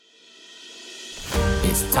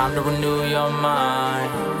It's time to renew your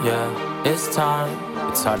mind, yeah, it's time.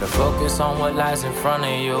 It's hard to focus on what lies in front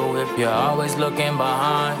of you if you're always looking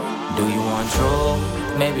behind. Do you want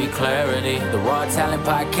truth? Maybe clarity. The Raw Talent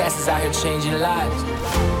Podcast is out here changing lives.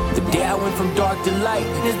 The day I went from dark to light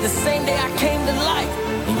is the same day I came to life.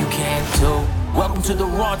 And you can too. Welcome to the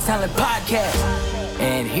Raw Talent Podcast.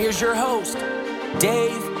 And here's your host,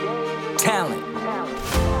 Dave Talent.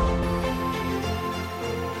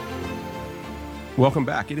 Welcome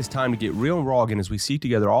back. It is time to get real and raw again as we seek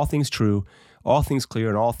together all things true, all things clear,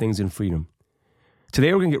 and all things in freedom.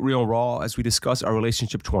 Today we're going to get real and raw as we discuss our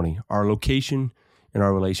Relationship 20, our location and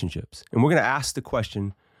our relationships. And we're going to ask the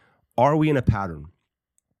question, are we in a pattern?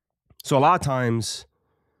 So a lot of times,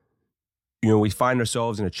 we find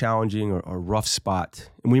ourselves in a challenging or rough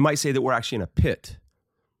spot, and we might say that we're actually in a pit.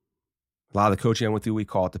 A lot of the coaching I went through, we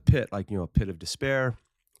call it the pit, like, a pit of despair,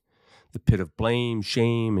 the pit of blame,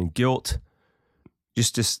 shame, and guilt.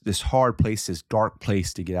 Just this hard place, this dark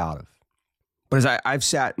place to get out of. But as I've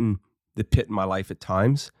sat in the pit in my life at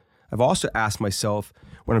times, I've also asked myself,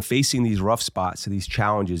 when I'm facing these rough spots, these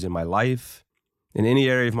challenges in my life, in any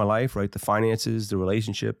area of my life, right? The finances, the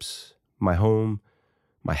relationships, my home,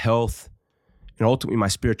 my health, and ultimately my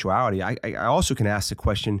spirituality, I also can ask the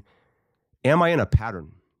question, am I in a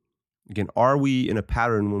pattern? Again, are we in a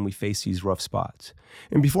pattern when we face these rough spots?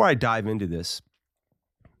 And before I dive into this,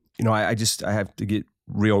 I have to get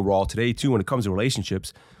real raw today too when it comes to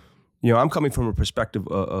relationships. I'm coming from a perspective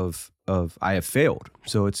of I have failed.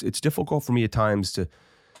 So it's difficult for me at times to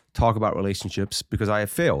talk about relationships because I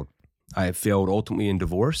have failed. I have failed ultimately in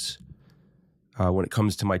divorce. When it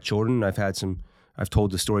comes to my children, I've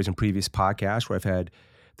told the stories in previous podcasts where I've had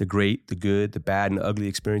the great, the good, the bad, and the ugly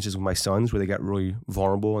experiences with my sons where they got really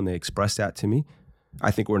vulnerable and they expressed that to me.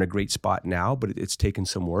 I think we're in a great spot now, but it's taken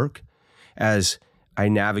some work. As I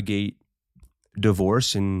navigate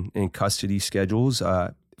divorce and custody schedules.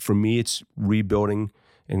 For me, it's rebuilding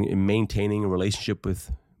and maintaining a relationship with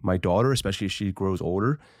my daughter, especially as she grows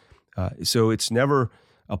older. So it's never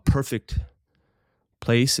a perfect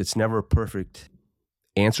place. It's never a perfect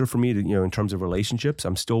answer for me to, in terms of relationships.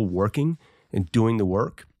 I'm still working and doing the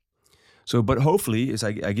work. So, but hopefully, as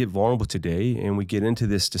I get vulnerable today and we get into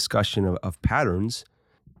this discussion of patterns,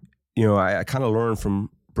 I kind of learned from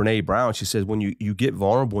Brene Brown. She says, when you get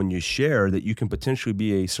vulnerable and you share, that you can potentially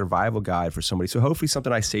be a survival guide for somebody. So hopefully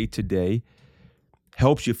something I say today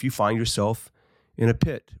helps you if you find yourself in a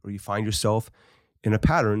pit or you find yourself in a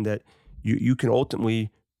pattern, that you can ultimately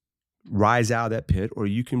rise out of that pit, or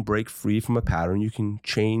you can break free from a pattern. You can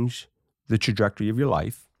change the trajectory of your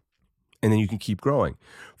life, and then you can keep growing.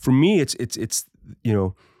 For me, it's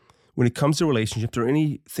when it comes to relationships or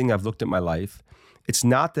anything I've looked at my life, it's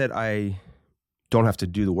not that I don't have to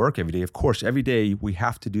do the work every day. Of course, every day we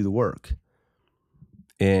have to do the work,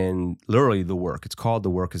 and literally the work. It's called the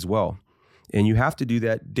work as well. And you have to do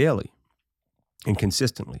that daily and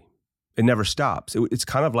consistently. It never stops. It's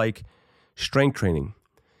kind of like strength training.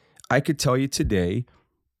 I could tell you today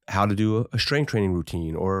how to do a strength training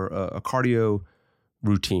routine or a cardio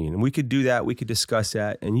routine. And we could do that. We could discuss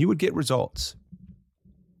that, and you would get results,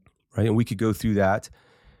 right? And we could go through that.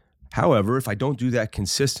 However, if I don't do that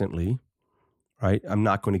consistently, right, I'm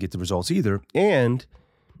not going to get the results either. And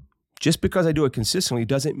just because I do it consistently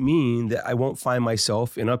doesn't mean that I won't find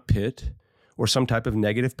myself in a pit or some type of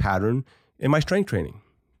negative pattern in my strength training.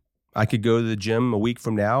 I could go to the gym a week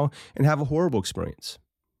from now and have a horrible experience,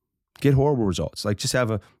 get horrible results, like just have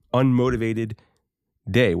an unmotivated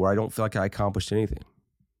day where I don't feel like I accomplished anything,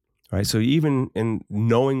 right? So even in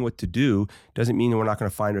knowing what to do doesn't mean that we're not going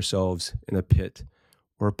to find ourselves in a pit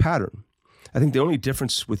or a pattern. I think the only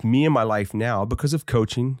difference with me in my life now, because of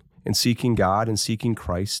coaching and seeking God and seeking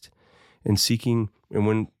Christ and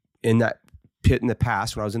when in that pit in the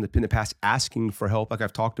past, when I was in the pit in the past, asking for help, like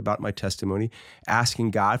I've talked about in my testimony,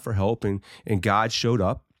 asking God for help, and God showed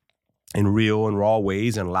up in real and raw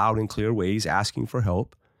ways and loud and clear ways, asking for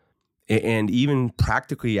help, and even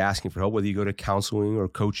practically asking for help, whether you go to counseling or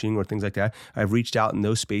coaching or things like that. I've reached out in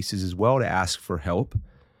those spaces as well to ask for help,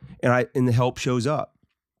 and the help shows up.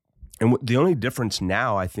 And the only difference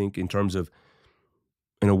now, I think, in terms of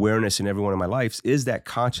an awareness in every one of my lives is that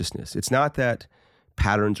consciousness. It's not that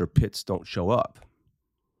patterns or pits don't show up.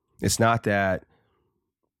 It's not that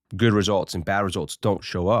good results and bad results don't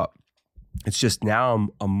show up. It's just now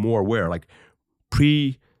I'm more aware. Like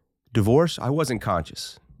pre-divorce, I wasn't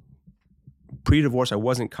conscious. Pre-divorce, I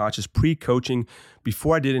wasn't conscious. Pre-coaching,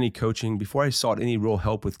 before I did any coaching, before I sought any real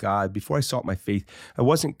help with God, before I sought my faith, I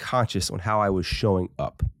wasn't conscious on how I was showing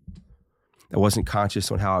up. I wasn't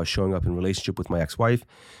conscious on how I was showing up in relationship with my ex-wife.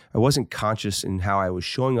 I wasn't conscious in how I was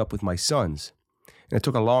showing up with my sons. And it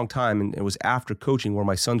took a long time, and it was after coaching where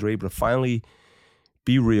my sons were able to finally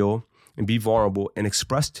be real and be vulnerable and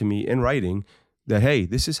express to me in writing that, hey,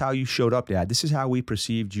 this is how you showed up, Dad. This is how we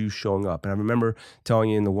perceived you showing up. And I remember telling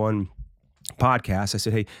you in the one podcast, I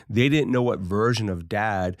said, hey, they didn't know what version of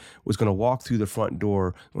Dad was going to walk through the front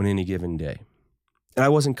door on any given day. And I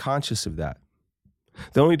wasn't conscious of that.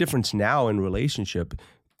 The only difference now in relationship,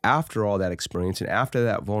 after all that experience and after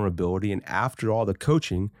that vulnerability and after all the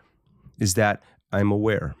coaching, is that I'm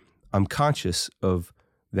aware. I'm conscious of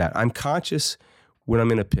that. I'm conscious when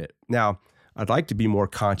I'm in a pit. Now, I'd like to be more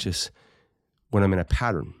conscious when I'm in a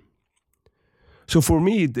pattern. So for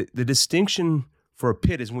me, the distinction for a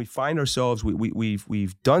pit is when we find ourselves,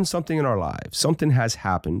 we've done something in our lives. Something has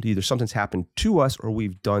happened. Either something's happened to us or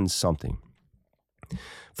we've done something.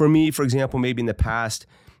 For me, for example, maybe in the past,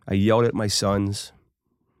 I yelled at my sons.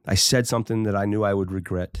 I said something that I knew I would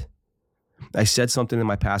regret. I said something in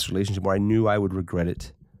my past relationship where I knew I would regret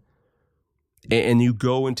it. And you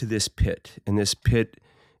go into this pit, and this pit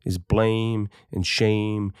is blame and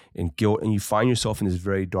shame and guilt, and you find yourself in this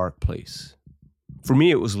very dark place. For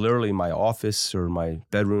me, it was literally my office or my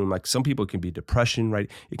bedroom. Like some people, it can be depression, right?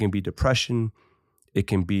 It can be depression. It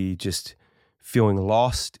can be just feeling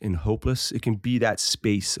lost and hopeless. It can be that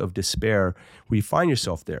space of despair where you find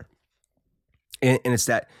yourself there. And it's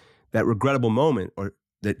that regrettable moment or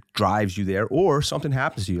that drives you there, or something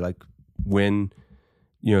happens to you, like when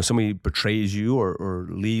somebody betrays you or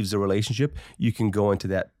leaves the relationship, you can go into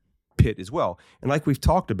that pit as well. And like we've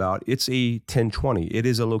talked about, it's a 10-20. It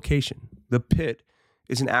is a location. The pit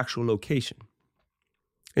is an actual location.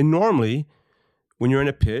 And normally, when you're in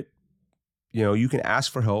a pit, you can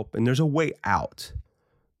ask for help and there's a way out.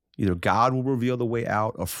 Either God will reveal the way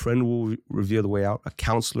out, a friend will reveal the way out, a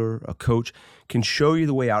counselor, a coach can show you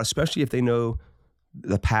the way out, especially if they know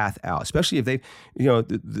the path out, especially if they,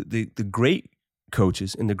 the great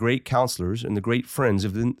coaches and the great counselors and the great friends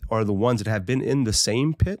are the ones that have been in the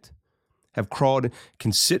same pit, have crawled,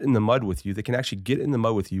 can sit in the mud with you. They can actually get in the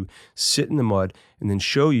mud with you, sit in the mud, and then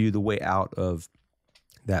show you the way out of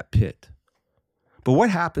that pit. But what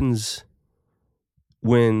happens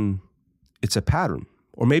when it's a pattern?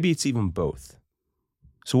 Or maybe it's even both.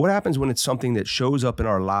 So what happens when it's something that shows up in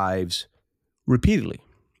our lives repeatedly,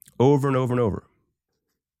 over and over and over?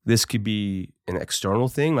 This could be an external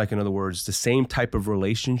thing, like in other words, the same type of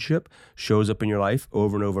relationship shows up in your life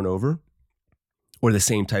over and over and over, or the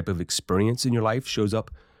same type of experience in your life shows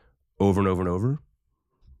up over and over and over,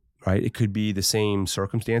 right? It could be the same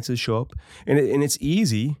circumstances show up. And it's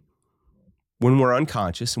easy when we're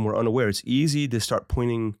unconscious and we're unaware, it's easy to start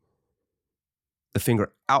pointing the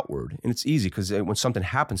finger outward. And it's easy because when something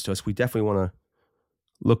happens to us, we definitely want to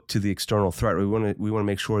look to the external threat. We want to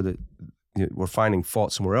make sure that we're finding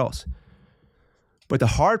fault somewhere else. But the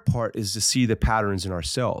hard part is to see the patterns in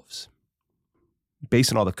ourselves.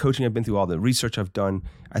 Based on all the coaching I've been through, all the research I've done,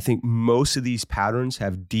 I think most of these patterns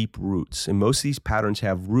have deep roots. And most of these patterns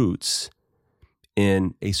have roots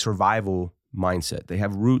in a survival mindset. They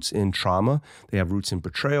have roots in trauma. They have roots in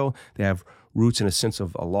betrayal. They have roots in a sense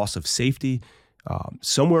of a loss of safety.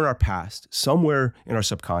 Somewhere in our past, somewhere in our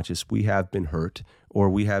subconscious, we have been hurt, or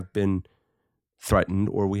we have been threatened,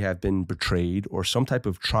 or we have been betrayed, or some type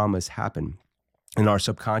of trauma has happened. And our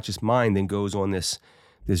subconscious mind then goes on this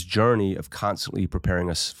journey of constantly preparing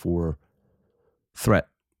us for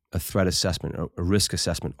a threat assessment, a risk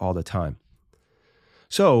assessment all the time.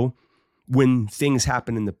 So when things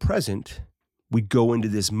happen in the present, we go into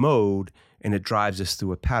this mode and it drives us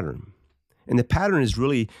through a pattern. And the pattern is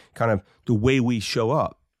really kind of the way we show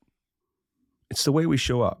up. It's the way we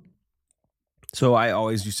show up. So I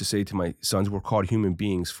always used to say to my sons, we're called human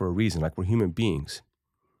beings for a reason, like we're human beings.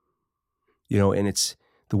 And it's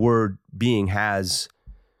the word being has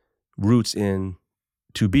roots in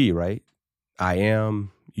to be, right? I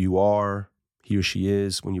am, you are, he or she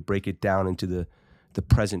is, when you break it down into the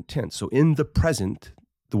present tense. So in the present,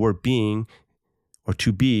 the word being or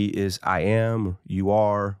to be is I am, you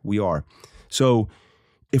are, we are. So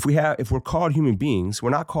if we're called human beings, we're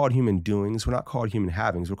not called human doings, we're not called human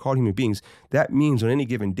havings, we're called human beings. That means on any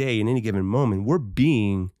given day, in any given moment, we're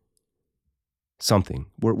being something.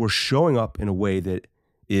 We're showing up in a way that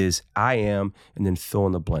is I am, and then fill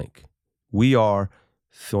in the blank. We are,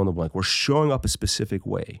 fill in the blank. We're showing up a specific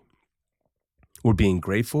way. We're being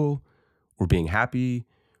grateful, we're being happy,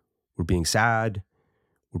 we're being sad,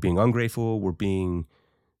 we're being ungrateful, we're being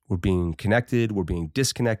connected, we're being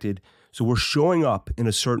disconnected. So we're showing up in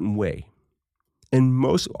a certain way. And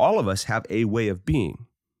all of us have a way of being.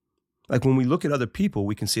 Like when we look at other people,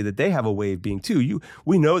 we can see that they have a way of being too.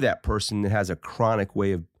 We know that person that has a chronic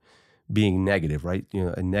way of being negative, right?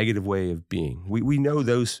 A negative way of being. We know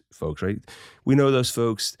those folks, right? We know those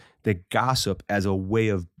folks that gossip as a way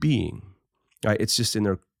of being, right? It's just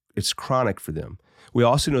it's chronic for them. We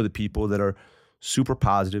also know the people that are super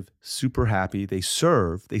positive, super happy. They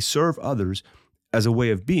serve others as a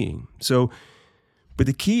way of being. But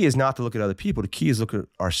the key is not to look at other people. The key is look at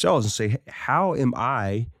ourselves and say, how am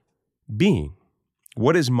I being?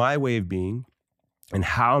 What is my way of being? And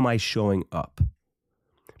how am I showing up?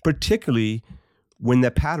 Particularly when the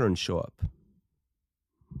patterns show up.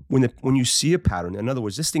 When you see a pattern, in other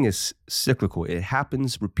words, this thing is cyclical. It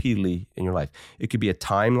happens repeatedly in your life. It could be a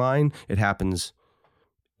timeline. It happens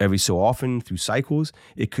every so often through cycles.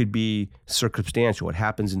 It could be circumstantial. It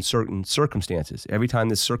happens in certain circumstances. Every time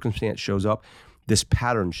this circumstance shows up, this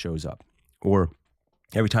pattern shows up. Or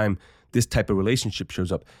every time this type of relationship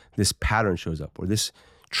shows up, this pattern shows up. Or this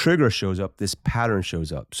trigger shows up, this pattern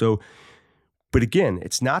shows up. But again,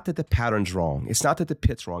 it's not that the pattern's wrong. It's not that the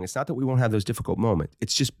pit's wrong. It's not that we won't have those difficult moments.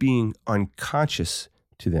 It's just being unconscious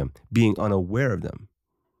to them, being unaware of them.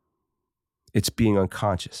 It's being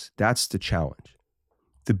unconscious. That's the challenge.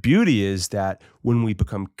 The beauty is that when we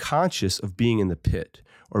become conscious of being in the pit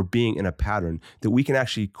or being in a pattern, that we can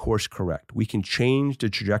actually course correct. We can change the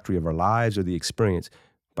trajectory of our lives or the experience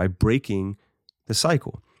by breaking the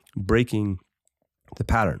cycle, breaking the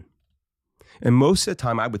pattern. And most of the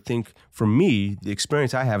time, I would think, for me, the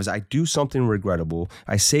experience I have is I do something regrettable.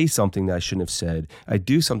 I say something that I shouldn't have said. I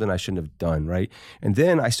do something I shouldn't have done, right? And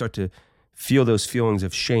then I start to feel those feelings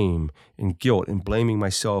of shame and guilt and blaming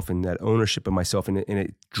myself and that ownership of myself. And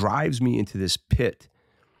it drives me into this pit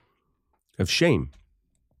of shame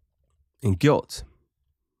and guilt.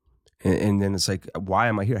 And then it's like, why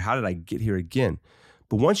am I here? How did I get here again?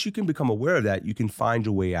 But once you can become aware of that, you can find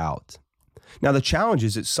your way out. Now, the challenge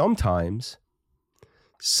is that sometimes,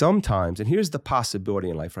 and here's the possibility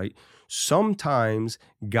in life, right? Sometimes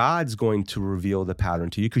God's going to reveal the pattern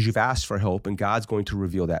to you because you've asked for help and God's going to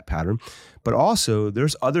reveal that pattern. But also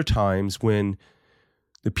there's other times when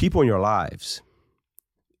the people in your lives,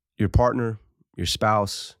 your partner, your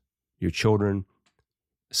spouse, your children,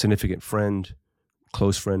 significant friend,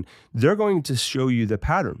 close friend, they're going to show you the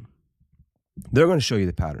pattern. They're going to show you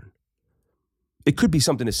the pattern. It could be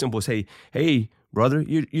something as simple as, hey, brother,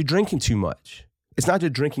 you're drinking too much. It's not that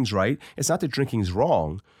drinking's right. It's not that drinking's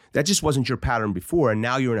wrong. That just wasn't your pattern before, and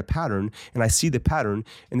now you're in a pattern, and I see the pattern,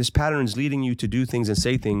 and this pattern is leading you to do things and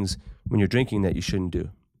say things when you're drinking that you shouldn't do.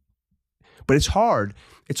 But it's hard.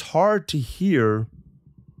 It's hard to hear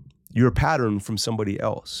your pattern from somebody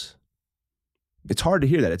else. It's hard to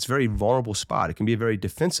hear that. It's a very vulnerable spot. It can be a very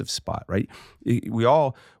defensive spot, right? We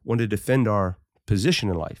all want to defend our position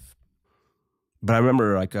in life. But I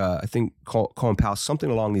remember, I think Colin Powell, something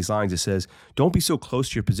along these lines that says, don't be so close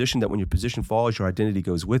to your position that when your position falls, your identity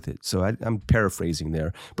goes with it. So I'm paraphrasing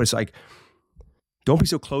there. But it's like, don't be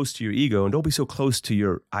so close to your ego and don't be so close to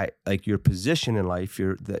your position in life,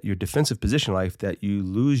 your defensive position in life, that you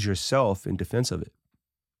lose yourself in defense of it.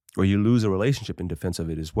 Or you lose a relationship in defense of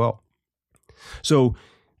it as well. So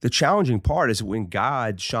the challenging part is when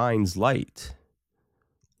God shines light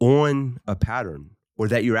on a pattern, or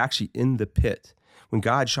that you're actually in the pit, when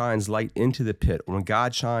God shines light into the pit, or when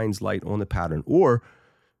God shines light on the pattern, or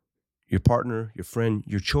your partner, your friend,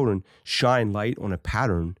 your children shine light on a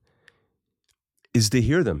pattern, is to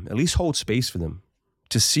hear them, at least hold space for them,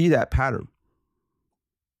 to see that pattern.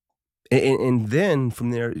 And then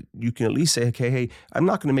from there, you can at least say, okay, hey, I'm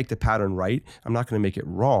not going to make the pattern right. I'm not going to make it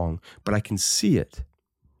wrong, but I can see it.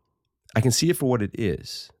 I can see it for what it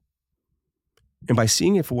is. And by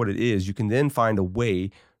seeing it for what it is, you can then find a way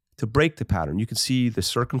to break the pattern. You can see the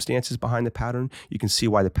circumstances behind the pattern. You can see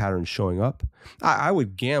why the pattern is showing up. I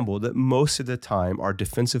would gamble that most of the time our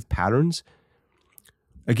defensive patterns,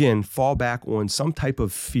 again, fall back on some type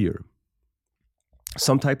of fear,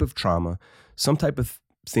 some type of trauma, some type of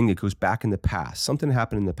thing that goes back in the past, something that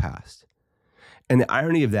happened in the past. And the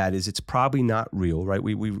irony of that is it's probably not real, right?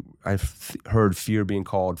 I've heard fear being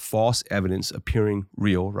called false evidence appearing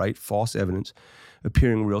real, right? False evidence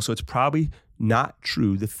appearing real. So it's probably not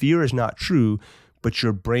true. The fear is not true, but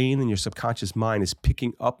your brain and your subconscious mind is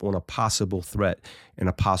picking up on a possible threat and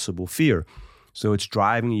a possible fear. So it's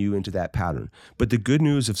driving you into that pattern. But the good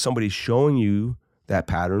news of somebody showing you that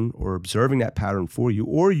pattern or observing that pattern for you,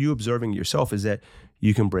 or you observing it yourself, is that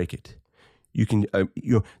you can break it. You can,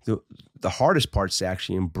 the hardest part is to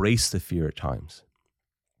actually embrace the fear at times.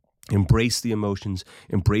 Embrace the emotions,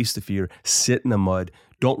 embrace the fear, sit in the mud.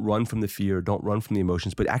 Don't run from the fear, don't run from the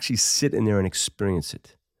emotions, but actually sit in there and experience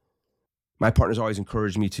it. My partner's always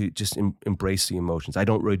encouraged me to just embrace the emotions. I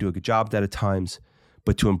don't really do a good job of that at times,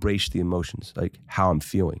 but to embrace the emotions, like how I'm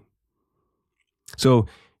feeling. So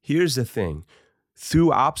here's the thing.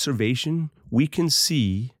 Through observation, we can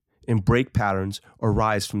see and break patterns or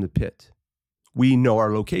rise from the pit. We know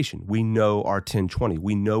our location. We know our 10-20.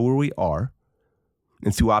 We know where we are.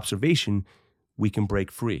 And through observation, we can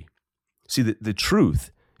break free. See, the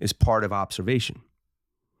truth is part of observation.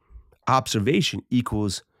 Observation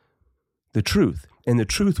equals the truth. And the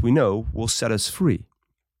truth, we know, will set us free.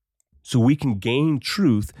 So we can gain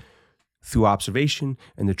truth through observation,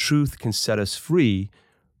 and the truth can set us free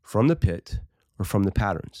from the pit or from the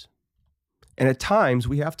patterns. And at times,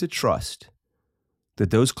 we have to trust that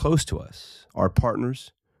those close to us, our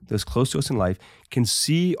partners, those close to us in life, can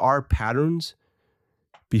see our patterns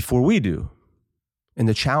before we do. And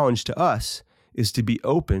the challenge to us is to be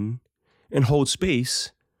open and hold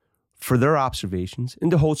space for their observations and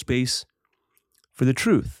to hold space for the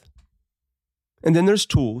truth. And then there's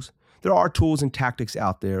tools. There are tools and tactics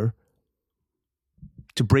out there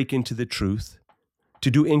to break into the truth, to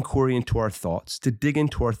do inquiry into our thoughts, to dig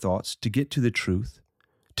into our thoughts, to get to the truth,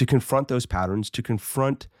 to confront those patterns, to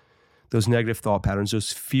confront those negative thought patterns,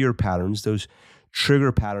 those fear patterns, those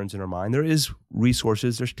trigger patterns in our mind. There is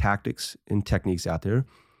resources, there's tactics and techniques out there.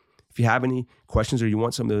 If you have any questions or you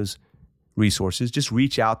want some of those resources, just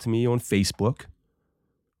reach out to me on Facebook,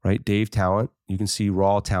 right? Dave Talent. You can see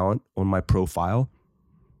Raw Talent on my profile,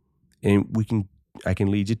 and I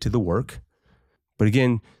can lead you to the work. But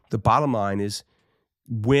again, the bottom line is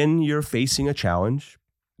when you're facing a challenge,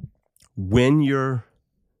 when you're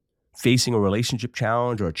facing a relationship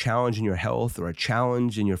challenge or a challenge in your health or a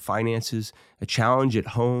challenge in your finances, a challenge at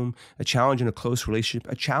home, a challenge in a close relationship,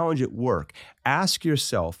 a challenge at work, ask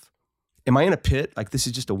yourself, am I in a pit? Like this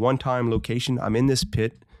is just a one-time location. I'm in this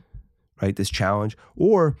pit, right? This challenge.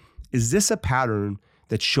 Or is this a pattern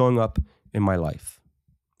that's showing up in my life?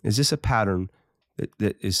 Is this a pattern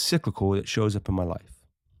that is cyclical that shows up in my life?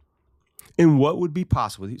 And what would be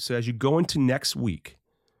possible? So as you go into next week,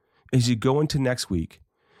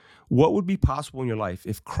 what would be possible in your life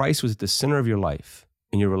if Christ was at the center of your life,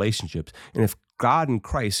 in your relationships, and if God and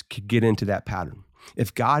Christ could get into that pattern?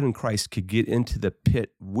 If God and Christ could get into the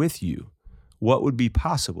pit with you, what would be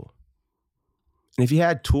possible? And if you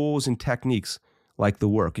had tools and techniques like the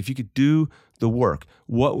work, if you could do the work,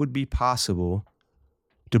 what would be possible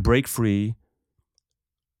to break free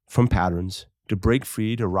from patterns, to break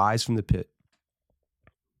free, to rise from the pit?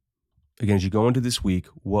 Again, as you go into this week,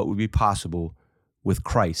 what would be possible with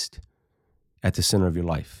Christ at the center of your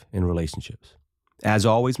life in relationships? As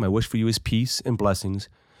always, my wish for you is peace and blessings.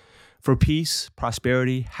 For peace,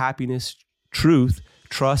 prosperity, happiness, truth,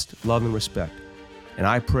 trust, love, and respect. And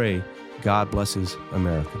I pray God blesses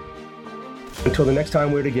America. Until the next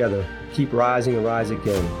time we're together, keep rising and rise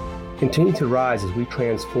again. Continue to rise as we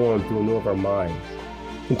transform through a renewal of our minds.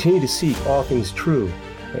 Continue to seek all things true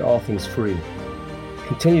and all things free.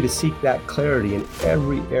 Continue to seek that clarity in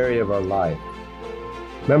every area of our life.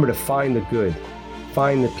 Remember to find the good,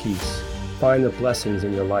 find the peace, find the blessings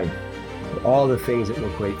in your life, and all the things that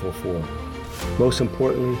we're grateful for. Most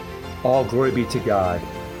importantly, all glory be to God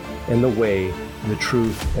and the way, the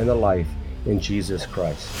truth, and the life in Jesus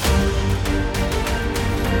Christ.